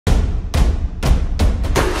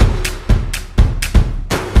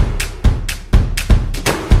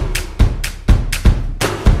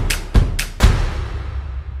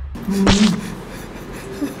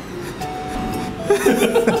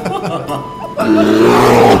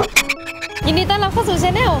ยินดีต้อนรับเข้าสู่ช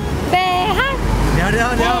าแนลเบฮะเดี๋ยว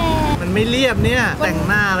มันไม่เรียบเนี่ยแต่ง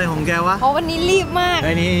หน้าอะไรของแกวะอ๋อวันนี้รีบมากไ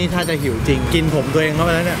อ้นี่ถ้าจะหิวจริงกินผมตัวเองเข้าไป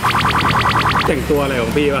แล้วเนี่ยแต่งตัวอะไรขอ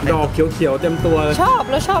งพี่วะดอกเขียวๆเต็มตัวชอ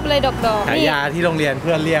บอะไรดอกฉายาที่โรงเรียนเ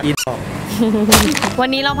พื่อนเรียกอีดอกวัน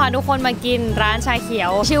นี้เราพาทุกคนมากินร้านชาเขีย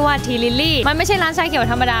วชื่อว่าทีลิลลี่มันไม่ใช่ร้านชาเขียว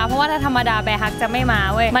ธรรมดาเพราะว่าถ้าธรรมดาแบร์ฮักจะไม่มา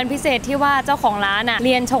เว้ยมันพิเศษที่ว่าเจ้าของร้านอะเ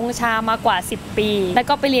รียนชงชามากว่า10 ปีแล้ว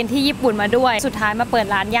ก็ไปเรียนที่ญี่ปุ่นมาด้วยสุดท้ายมาเปิด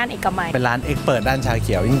ร้านย่านเอกมัยเป็นร้านเอ็กเปิดด้านชาเ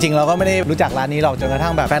ขียวจริงๆเราก็ไม่ได้รู้จักร้านนี้หรอกจนกระทั่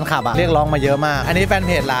งแบบแฟนคลับอะเรียกร้องมาเยอะมากอันนี้แฟนเ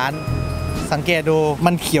พจร้านสังเกตดู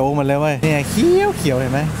มันเขียวหมดเลยเว้ยเนี่ยเขียวเห็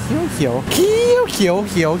นไหมเขียว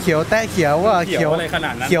แตะเขียวว่าเขียวอะไรขน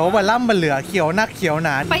าดนั้นเขียวบะล่ำบะเหลือเขียวนักเขียวหน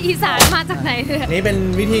าไปอีสานมาจากไหนนี่เป็น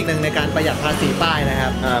วิธีหนึ่งในการประหยัดภาษีป้ายนะครั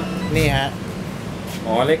บนี่ฮะ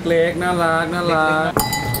อ๋อเล็กๆน่ารัก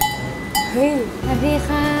เฮ้ยสวัสดี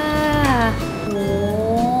ค่ะโอ้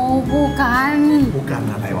ผู้กัน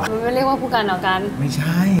อะไรวะมันไม่เรียกว่าผู้กันหรอกันไม่ใ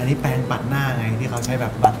ช่อันนี้แปรงปัดหน้าไงที่เขาใช้แบ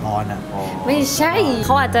บบัตรออนอ่ะไม่ใช่เข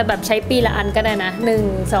าอาจจะแบบใช้ปีละอันก็ได้นะ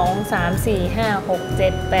1 2 3 4 5 6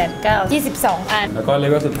 7 8 9 22อันแล้วก็เล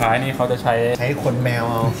เวลสุดท้ายนี่เขาจะใช้ขนแมว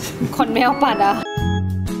เอาขนแมวปัดอ่ะ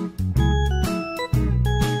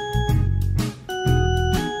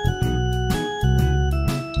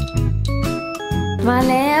มา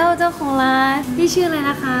แล้วเจ้าของร้านพี่ชื่ออะไร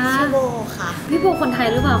นะคะชื่อโบค่ะพี่โบคนไทย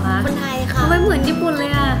หรือเปล่าคะคนไทยค่ะทำไมเหมือนญี่ปุ่นเล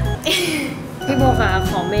ยอ่ะ พี่โบค่ะ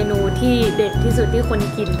ขอเมนูที่เด็ดที่สุดที่คน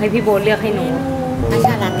กินให้พี่โบเลือกให้หนูมัทฉ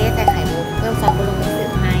ะลาเต้ใส่ไข่มุกเพิ่มซอสบุรุมิสึ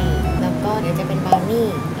ให้แล้วก็เดี๋ยวจะเป็นบราวนี่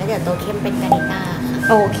แล้วเดี๋ยวโตเข้มเป็นกานิต้าค่ะ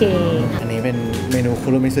โอเคอันนี้เป็นเมนูคุ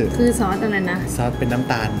รุมิสึคือซอสอะไรนะซอสเป็นน้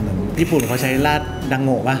ำตาลเหมือนญี่ปุ่นเขาใช้ราดดังโ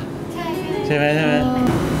ง่ป่ะใช่ไหม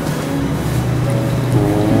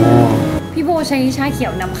พี่โบใช้ชาเขีย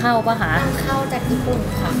วนำเข้าป่ะคะนำเข้าจากญี่ปุ่น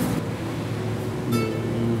ค่ะ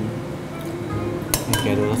แก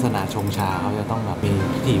ดูลักษณะชงชาเขาจะต้องแบบมี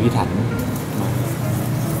พิถีพิถัน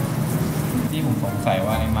ที่ผมสงสัย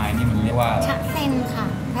ว่าไอ้ไม้นี่มันเรียกว่าชักเซนค่ะ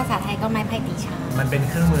ภาษาไทยก็ไม้ไผ่ตีชามันเป็น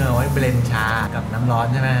เครื่องมือเอาไว้เบลนชากับน้ำร้อน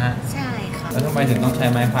ใช่ไหมฮะใช่ค่ะแล้วทำไมถึงต้องใช้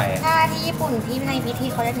ไม้ไผ่ถ้าที่ญี่ปุ่นที่ในพิธี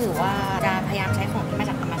เขาจะถือว่าจะพยายามใช้ของที่มา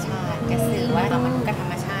จากธรรมชาติจะสื่อว่ามนุษย์กับธร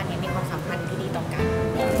รมชาติเนี่ยมีความสัมพันธ์ที่ดีต่อกัน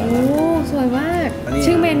โอ้สวยมาก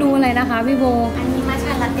ชื่อเมนูอะไรนะคะพี่โบอันนี้มัทฉ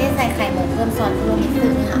ะลาเต้ใส่ไข่มุกเพิ่มซอสบุรุมิสึ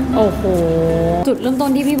ค่ะโอ้โหจุดเริ่มต้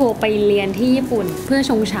นที่พี่โบไปเรียนที่ญี่ปุ่นเพื่อ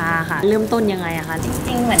ชงชาค่ะเริ่มต้นยังไงอะคะจ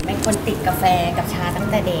ริงๆเหมือนเป็นคนติดกาแฟกับชาตั้ง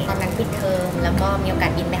แต่เด็กตอนนั้นปิดเทอมแล้วก็มีโอกา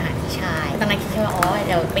สบินไปหาพี่ชายตอนนั้นคิดว่าอ๋อเ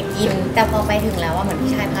ดี๋ยวไปกินแต่พอไปถึงแล้วว่าเหมือน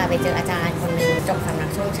พี่ชายพาไปเจออาจารย์คนนึงจบสำนั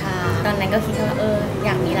กชงชาตอนนั้นก็คิดว่าอย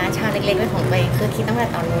ากมีร้านชาเล็กๆเป็นของตัวเองคือคิดตั้งแต่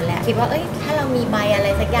ตอนนู้นแล้วคิดว่าถ้าเรามีใบอะไร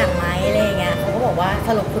สักอย่างไหมอะไรอย่างเงี้ยเขาก็บอกว่าส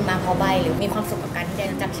รุปคุณมาเพราะใบหรือมีความสุขกับการที่ได้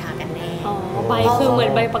รู้จักชากันแน่อ๋อใบคือเหมือ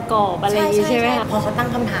นใบประกอบอะไรอย่างนี้ใช่ไหมคะพอเขาตั้ง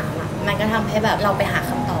คำถามอ่ะมันก็ทำให้แบบเราไปหา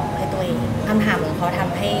คำตอบให้ตัวเองคำถามของเขาท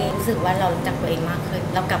ำให้รู้สึกว่าเรารู้จักตัวเองมากขึ้น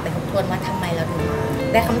เรากลับไปทบทวนว่าทำไมเราถึงมา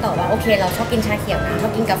ได้คำตอบว่าโอเคเราชอบกินชาเขียวนะชอ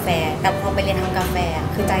บกินกาแฟแต่พอไปเรียนทำกาแฟ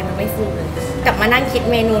คือใจมันไม่ฟูเลยกลับมานั่งคิด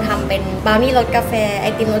เมนูทำเป็นบราวนี่รสกาแฟไอ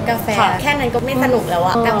ติมรสกาแฟแค่นั้นก็ไม่สนุกแล้วอ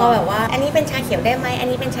ะแต่พอแบบว่าอันนี้เป็นชาเขียวได้ไหมอัน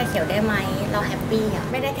นี้เป็นชาเขียวได้ไหมเราแฮปปี้อะ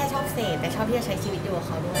ไม่ได้แค่ชอบเสพแต่ชอบที่จะใช้ชีวิตอยู่กับเ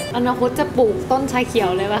ขาด้วยอนาคตจะปลูกต้นชาเขียว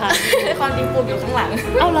เลยป่ะคะความจริงปลูกอยู่ข้างหลัง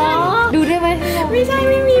เอาเหรอดูได้ไหมไม่ใช่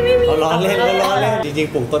ไม่มีเขาล้อเล่นจริง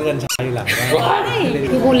ๆปลูกต้นกัญชาอยู่หลังได้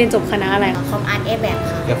พี่โบเรียนจบคณะอะไรคอมอาร์ตแบบ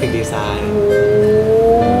ค่ะกราฟิกดีไซน์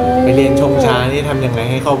ไปเรียนชงชานี่ทำยังไง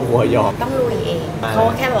ให้ครอบครัวยอมต้องลุยเองเขา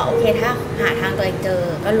แค่บอกโอเคถ้าหาทางตัวเองเจอ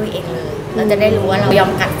ก็ลุยเองเลยเราจะได้รู้ว่าเรายอ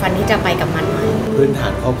มกัดฟันที่จะไปกับมันพื้นฐา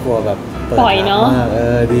นครอบครัวแบบปล่อยเนาะ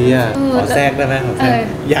ดีอ่ะขอแทรกได้ไหมขอแทรก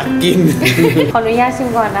อยากกินขออนุญาตชิม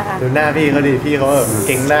ก่อนนะคะดูหน้าพี่เขาดิพี่เขาแบบเ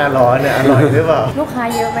ก่งหน้าร้อนเนี่ยอร่อยหรือเปล่าลูกค้า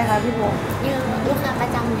เยอะไหมคะพี่โบเยอะลูกค้าประ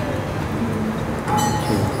จำเยอะ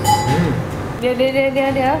เดี๋ย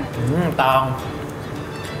วตอง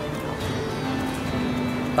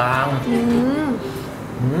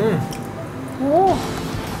โอ้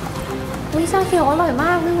วิชาเขียวอร่อยม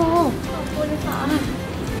ากพี่โบขอบคุณค่ะ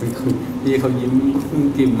พี่เขายิ้มกุ้ง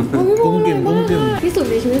กิ่มที่สุด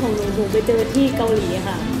ในชีวิตของหนูไปเจอที่เกาหลี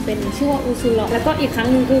ค่ะเป็นชื่อว่าอุซุระแล้วก็อีกครั้ง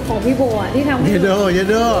หนึ่งคือของพี่โบอ่ะที่ทำให้เยโ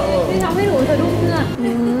ดที่ทำให้หนูสะดุ้งเงือก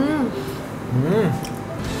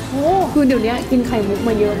โอ้คือเดี๋ยวนี้กินไข่มุกม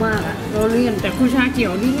าเยอะมากอะเราเรียนแต่คุณชาเขีย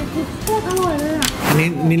วนี่คือโคตรอร่อยเลยอะอัน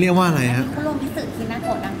นี้เรียกว่าอะไรฮะคุโรมิสึคินาโก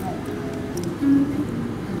ะดังโง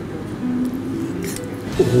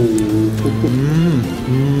โอ้โห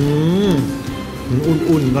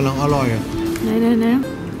อุ่นๆกำลังอร่อยอะไหน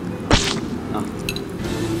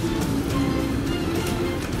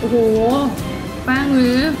โอ้โหแป้งเล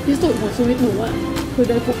ยที่สุดของชีวิตหนูอะคือไ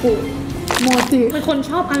ดฟุกุโมจิเป็นคน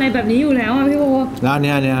ชอบอะไรแบบนี้อยู่แล้วอะพี่โบแล้วเ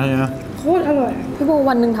นี่ย โคตรอร่อยพี่โบ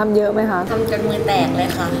วันหนึ่งทำเยอะไหมคะทำจนมือแตกเลย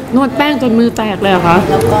ค่ะนวดแป้งจนมือแตกเลยเหรอคะ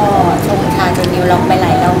แล้วก็ชงชาจนนิ้วล็อกไปหล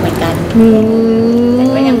ายรอบเหมือนกันแต่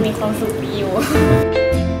ก็ยังมีความสุขอยู่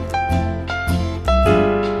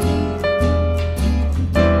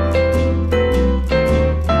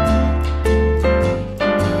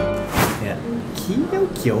เนี่ย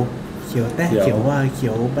เขียวแต่เขียวว่าเขี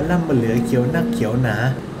ยวบะล่ำบะเหลือเขียวนักเขียวหนา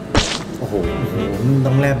โอ้โห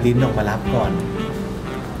ต้องแลบลิ้นออกมารับก่อน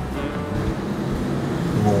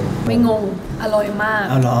งงไม่งงอร่อยมาก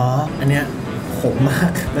เอาเหรออันเนี้ยขมมา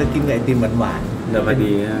กแล้วกินกับไอติมหวานเดี๋ยวพอ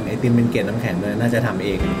ดีไอติมเป็นเกล็ดน้ำแข็งเลยน่าจะทำเอ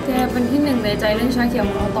งแกเป็นที่หนึ่งในใจเรื่องชาเขียวข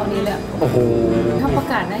องเราตอนนี้เลยโอ้โหถ้าประ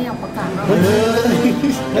กาศได้อยากประกาศมาก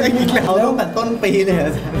เราต้องแต่ต้นปีเลย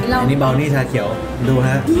อันนี้เบลนี่ชาเขียวดูฮ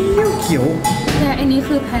ะเขียวแต่อันนี้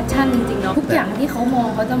คือแพชชั่นจริงๆเนาะทุกอย่างที่เขามอง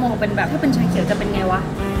เขาจะมองเป็นแบบถ้าเป็นชาเขียวจะเป็นไงวะ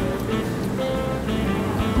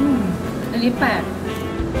อันนี้แปลก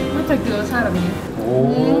ไม่เคยเจอรสชาติแบบนี้โอ้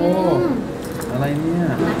อะไรเนี่ย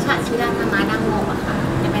มัทฉะชื่อร้านธรรมะดังโมกอะค่ะ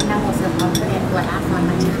จะเป็นดังโมเสิร์ฟพร้อมเรียนตัวราดซอส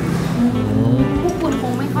มัทฉะพวกคุณค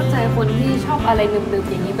งไม่เข้าใจคนที่ชอบอะไรหนึบๆ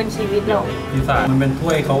อย่างนี้เป็นชีวิตหรอกพี่สามันเป็นถ้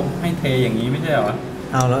วยเขาให้เทอย่างนี้ไม่ใช่เหรอ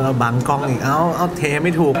เอาแล้วเราบังกล้องอีกเอาเทไ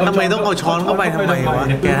ม่ถูกทำไมต้องเอาช้อนเข้าไปทำไมวะ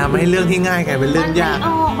แกทำให้เรื่องที่ง่ายกลายเป็นเรื่องยาก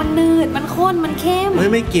มันหนืดมันข้นมันเข้ม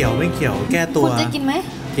ไม่เกี่ยวแก้ตัวคุณจะกินไหม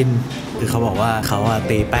กินคือเขาบอกว่าเขา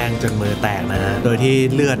ตีแป้งจนมือแตกนะฮะโดยที่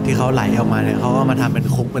เลือดที่เขาไหลออกมาเนี่ยเขาก็มาทำเป็น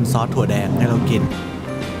คลุกเป็นซอสถั่วแดงให้เรากิน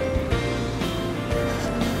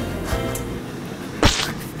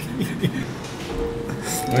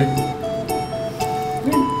เ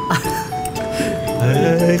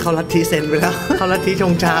ฮ้ยเขาลัทธิเซนไปแล้วเขาลัทธิช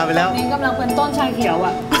งชาไปแล้วนี่กำลังเป็นต้นชาเขียว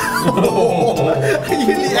อ่ะ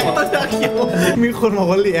ยืนรีแอคต้นชาเขียวมีคนบอก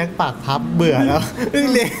ว่ารีแอคปากพับเบื่อแล้ว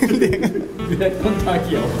เรียกต้นชาเ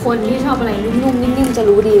ขียวคนที่ชอบอะไรนุ่มๆนิ่มๆจะ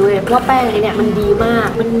รู้ดีเว้ยว่าแป้งเนี่ยมันดีมาก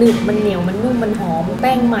มันหนึบมันเหนียวมันนุ่มมันหอมแ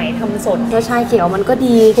ป้งใหม่ทำสดแล้วชาเขียวมันก็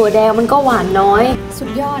ดีถั่วแดงมันก็หวานน้อยสุด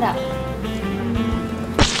ยอดอ่ะ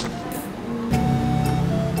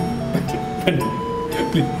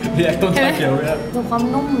เรียกต้นชาเขียวเลยดูความ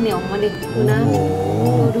นุ่มเหนียวมันดิดูนะ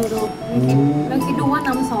ดูแล้วคิดดูว่า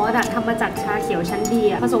น้ำซอสอะทำมาจากชาเขียวชั้นดี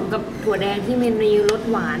อะผสมกับถั่วแดงที่มีรส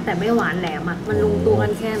หวานแต่ไม่หวานแหลมอะมันลงตัวกั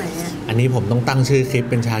นแค่ไหนอะอันนี้ผมต้องตั้งชื่อคลิป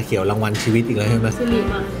เป็นชาเขียวรางวัลชีวิตอีกแล้วใช่ไหมสิริ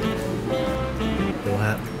มาดูฮ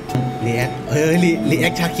ะรีแอครีแอ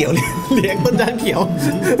คชาเขียวรีแอคต้นชาเขียว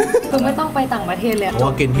คือไม่ต้องไปต่างประเทศเลยเพราะ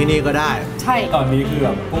ว่ากินที่นี่ก็ได้ใช่ตอนนี้คือแบ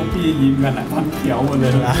บพวกพี่ยิ้มกันอ่ะต้นเขียวหมดเล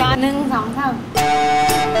ยการ1 2 3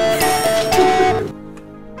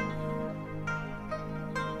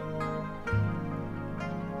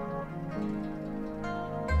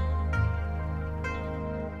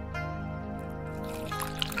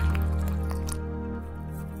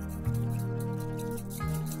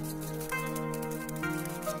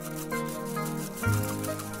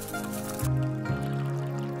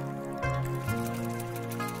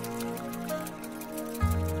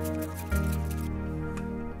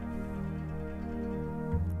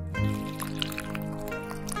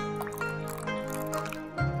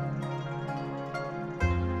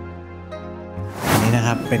นะค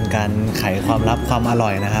รับเป็นการไขความลับความอร่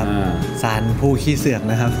อยนะครับซานผู้ขี้เสือก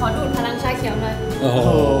นะครับขอดูดพลังชาเขียวหน่อยโอ้โห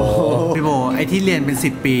พี่โบไอที่เรียนเป็น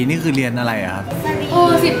10 ปีนี่คือเรียนอะไรอะครับ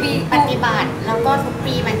10 ปีปฏิบัติแล้วก็ทุก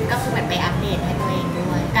ปีมันก็คือเหมือนไปอัปเดตให้ตัวเองด้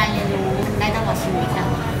วยการเรียนรู้ได้ตลอดชีวิตแล้ว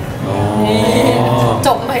จ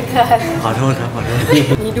บไปเกินขอโทษครับ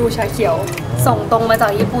นี่ดูชาเขียวส่งตรงมาจา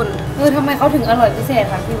กญี่ปุ่นทำไมเขาถึงอร่อยพิเศษ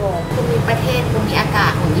คะพี่โบภูมิประเทศภูมิอากา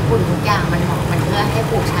ศของญี่ปุ่นทุกอย่างมันเหมาะมันเอื้อให้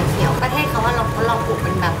ปลูกชาเขียวประเทศเขาว่าเราลองปลูกเ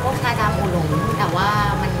ป็นแบบพวกชาดำอูหลงแต่ว่า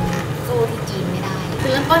มันสู้ที่จีนไม่ได้คื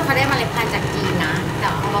อเริ่มต้นเขาได้เมล็ดพันธุ์จากจีนนะแต่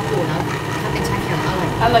เอามาปลูกแล้วถ้าเป็นชาเขียว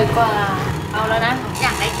อร่อยกว่าเอาแล้วนะอย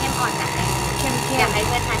ากได้เข้มอ่อนแบบไหนเข้มอยากให้เ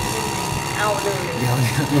พื่อนทานเข้มไหมเอาเลยเดี๋ยว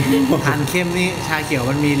ทานเข้มนี่ชาเขียว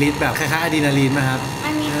มันมีฤทธิ์แบบคล้ายๆอะดรีนาลีนไหมครับมั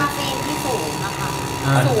นมีคาเฟอีนที่สูงนะคะ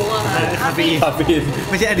สูงอะคาเฟอีน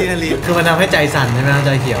ไม่ใช่อะดรีนาลีนคือมันทำให้ใจสั่นใช่ไหมช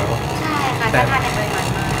าเขียวใช่ค่ะถ้าทานในปริมาณ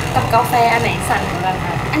มากกับกาแฟอันไหนสั่นกว่ากันค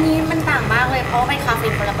ะอันนี้มันต่างมากเลยเพราะว่าเป็นคาเฟอี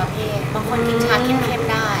นคนละประเภทบางคนกินชาเข้ม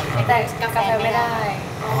ๆได้แต่กาแฟไม่ได้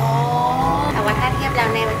แต่ว่าถ้าเทียบแล้ว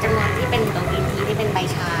ในจำนวนที่เป็นตัวกรีนทีที่เป็นใบ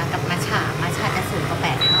ชากับมัทฉะจะสูงกว่า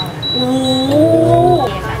8 เท่าโอ้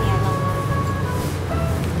ค่ะเนี่ยลอง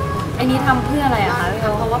อันนี้ทำเพื่ออะไรอะคะ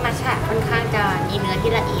เพราะว่ามัทฉะค่อนข้างจะมีเนื้อ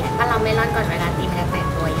ที่ละเอียดถ้าเราไม่ร่อนก่อนเวลาตีมันจะแตก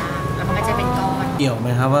ตัวยากแล้วมันก็จะเป็นก้อนเกี่ยวไหม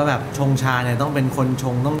ครับว่าแบบชงชาเนี่ยต้องเป็นคนช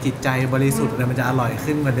งต้องจิตใจบริสุทธิ์เลยมันจะอร่อย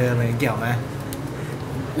ขึ้นกว่าเดิมอะไรเกี่ยวไหม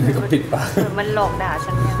ก็ปิดปากมันหลอกด่า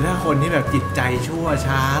ฉันเนี่ยถ้าคนที่แบบจิตใจชั่ว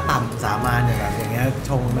ช้าต่ำสามัญอย่างเงี้ยช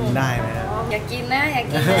งมันได้ไหมครับอย่ากินนะอย่า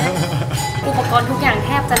กินนะอุปกรณ์ทุกอย่างแท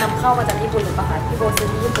บจะนำเข้ามาจากญี่ปุ่นหรือเปล่าคะพี่โบซื้อ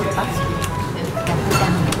ที่ญี่ปุ่นหรือเปล่า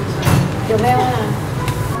เดี๋ยวแม่ว่า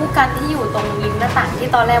ผู้กันที่อยู่ตรงริมหน้าต่างที่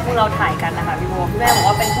ตอนแรกพวกเราถ่ายกันนะคะพี่โบพี่แม่บอก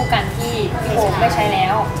ว่าเป็นผู้กันที่พี่โบไม่ใช้แล้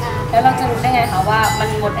วแล้วเราจะรู้ได้ไงคะว่ามัน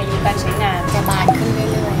หมดอายุการใช้งานจะบานขึ้นเรื่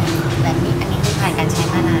อยๆแบบนี้อันนี้คือผ่านการใช้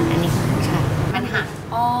มานานอันนี้คือผู้ชายมันหัก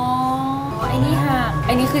อ๋อไอ้นี่หักไ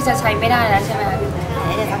อ้นี่คือจะใช้ไม่ได้แล้วใช่ไหมคะพี่ใ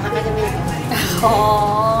ช่เดี๋ยวสักพักก็จะมีอ๋อ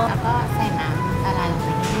แล้วก็ใส่น้ำละลายลงไป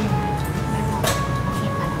นิดนึง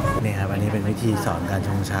นี่ครับอันนี้เป็นวิธีสอนการช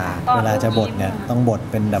งชาเวลาจะบดเนี่ยต้องบด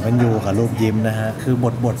เป็นWกับรูปยิ้มนะฮะคือ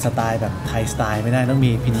บดสไตล์แบบไทยสไตล์ไม่ได้ต้อง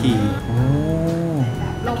มีพิธีโอ้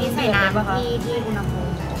เมื่อกี้ใส่น้ำที่อุณหภู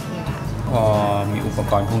มิโอเคค่ะพอมีอุป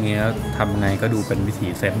กรณ์พวกนี้ทำไงก็ดูเป็นวิถี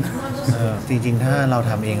เซนจริงๆถ้าเรา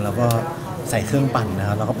ทำเองเราก็ใส่เครื่องปั่นนะค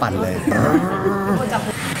รับเราก็ปั่นเลย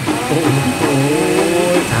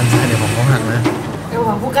ตามใจเดี๋ยวผมก็หักนะเดี๋ยวผ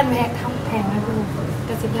มพูดกันแพงนะคุณก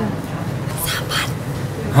ระซิบเลย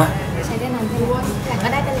ฮะใช้ได้นานแค่ไหนแต่ก็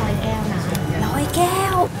ได้เป็น100 แก้วนะ100 แก้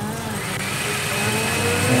ว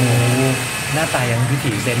โอ้หน้าตายังพิ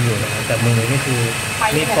ถีเซนอยู่นะแต่มือนี่คือ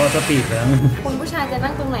นี่ฟอร์สปีดแล้วคุณผู้ชายจะ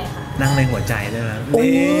นั่งตรงไหนคะนั่งในหัวใจได้ไหม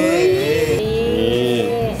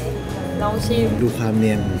ลองชิมดูความเ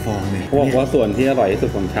นียนของฟองเนี่ยพวกว่าส่วนที่อร่อยที่สุด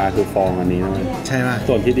ของชาคือฟองอันนี้นะใช่ป่ะ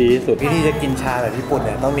ส่วนที่ดีที่สุดวิธีจะกินชาแบบญี่ปุ่นเ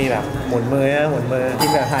นี่ยต้องมีแบบหมุนมือนะหมุนมือกิ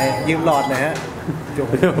นแบบไทยยืมหลอดนะฮะ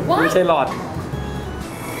ไม่ใช่หลอด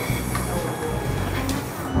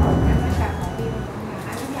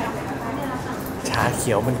ชาเ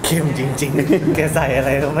ขียวมันเข้มจริงๆ แกใส่อะไร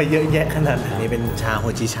เข้ามาเยอะแยะขนาดนี้เป็นชาโฮ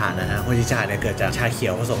จิชานะฮะโฮจิชาเนี่ยเกิดจากชาเขี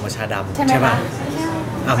ยวผสมกับชาดำใช่ป่ะ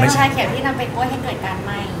เป็นชาเขียวที่นำไปกล้วยให้เกิดการไห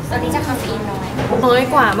ม้ตัวนี้จะคาเฟอีนน้อย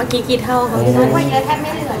กว่าเมื่อกี้กี่เท่าคะพี่น้อยเยอะแทบไ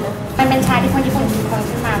ม่เหลือเลยมันเป็นชาที่คนญี่ปุ่นคิดค้น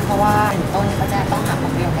ขึ้นมาเพราะว่าต้นเขาจะต้องหาผ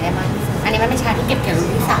ลประโยชน์ได้มากที่สุดอันนี้มันเป็นชาที่เก็บเกี่ยวรุ่น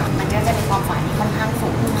ที่3มันก็จะมีความฝาดที่ค่อนข้างสู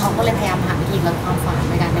งเขาก็เลยพยายามหาวิธีลดความฝาด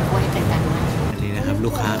ในการไปกล้วยให้เกิดการไหม้ครับ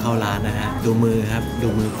ลูกค้าเข้าร้านนะฮะดูมือครับดู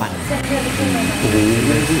มือปั่นโอ้โห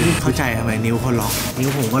เข้าใจทำไมนิ้วเขาล็อกนิ้ว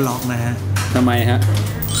ผมก็ล็อกนะฮะทำไมฮะ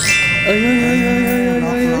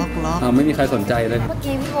ล็อกไม่มีใครสนใจเลยเมื่อ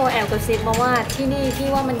กี้พี่โบแอบกระซิบมาว่าที่นี่พี่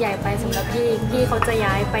ว่ามันใหญ่ไปสำหรับพี่เขาจะ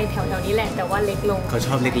ย้ายไปแถวๆนี้แหละแต่ว่าเล็กลงเขาช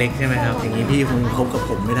อบเล็กๆใช่ไหมครับอย่างนี้พี่คงคบกับ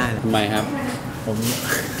ผมไม่ได้ทำไมครับผม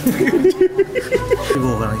พี่โบ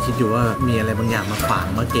กำลังคิดอยู่ว่ามีอะไรบางอย่างมาขวาง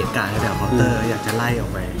มาเกะกะแถวเคาน์เตอร์อยากจะไล่ออก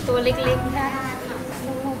ไปตัวเล็กๆได้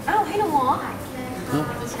อ้าวให้หนูหมอ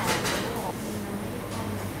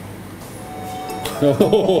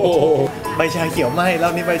ใบชาเขียวไหมรอ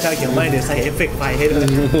บนี้ใบชาเขียวไหมเดี๋ยวใส่เอฟเฟกต์ไฟให้ด้วย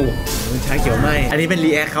ชาเขียวไหมอันนี้เป็น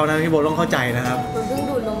รีแอคเขานะพี่โบต้องเข้าใจนะครับมันเพิ่ง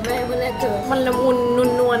ดูดนมแม่เมื่อแรกเกิดมันละมุน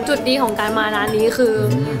นวลจุดดีของการมาร้านนี้คือ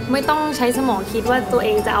ไม่ต้องใช้สมองคิดว่าตัวเอ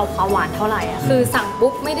งจะเอาความหวานเท่าไหร่อ่ะคือสั่ง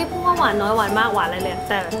ปุ๊บไม่ได้พูดว่าหวานน้อยหวานมากหวานอะไรเลย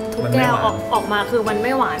แต่ทุกแก้วออกมาคือมันไ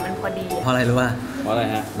ม่หวานมันพอดีเพราะอะไรรู้ป่ะเพราะอะไร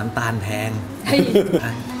ฮะน้ำตาลแพง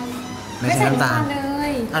ไม่ใช่น้ำตาลเล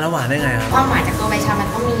ยแล้วหวานได้ไงครับความหวานจากตัวใบชามัน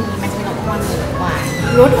ต้องมีมันจะมีรสหวาน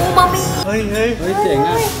รสอูมามิเฮ้ยเจ๋ง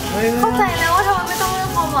อ่ะเข้าใจแล้วว่าทำไมไม่ต้องเพิ่ม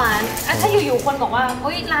ความหวานถ้าอยู่ๆคนบอกว่าเ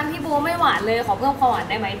ฮ้ยร้านพี่โบไม่หวานเลยขอเพิ่มความหวาน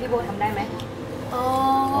ได้ไหมพี่โบทำได้ไหม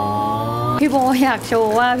พี่โบอยากโช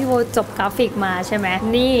ว์ว่าพี่โบจบกราฟิกมาใช่ไหม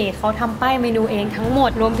นี่เขาทำป้ายเมนูเองทั้งหม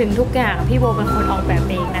ดรวมถึงทุกอย่างพี่โบเป็นคนออกแบบ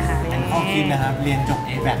เองนะคะข้อคิดนะครับเรียนจบ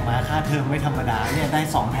A-back มาค่าเทอมไม่ธรรมดาเนี่ยได้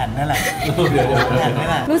2 แผ่นนั่นแหละแผ่นนั่น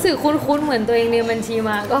แหละรู้สึกคุ้นๆเหมือนตัวเองเรียนบัญชี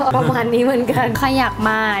มาก็ประมาณนี้เหมือนกันใครอยาก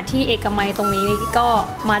มาที่เอกมัยตรงนี้ก็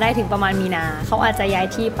มาได้ถึงประมาณมีนาเขาอาจจะย้าย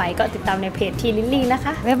ที่ไปก็ติดตามในเพจทีลิลลี่นะค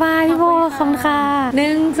ะบ๊ายบายพี่โบขอบคุณค่ะ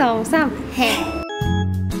1 2 3แห่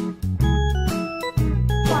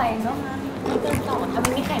ไหวเนาะเติมต่อถ้าไ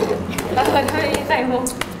ม่มีไข่มุกแล้วถ้าไม่มีไข่มุก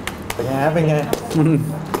เป็นไง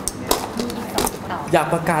อยาก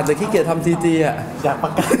ประกาศแต่ขี้เกียจทำซีจีอ่ะอยากปร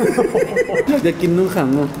ะกาศอยากกินน้ำแข็ง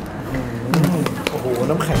โอ้โห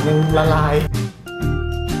น้ำแข็งยังละลาย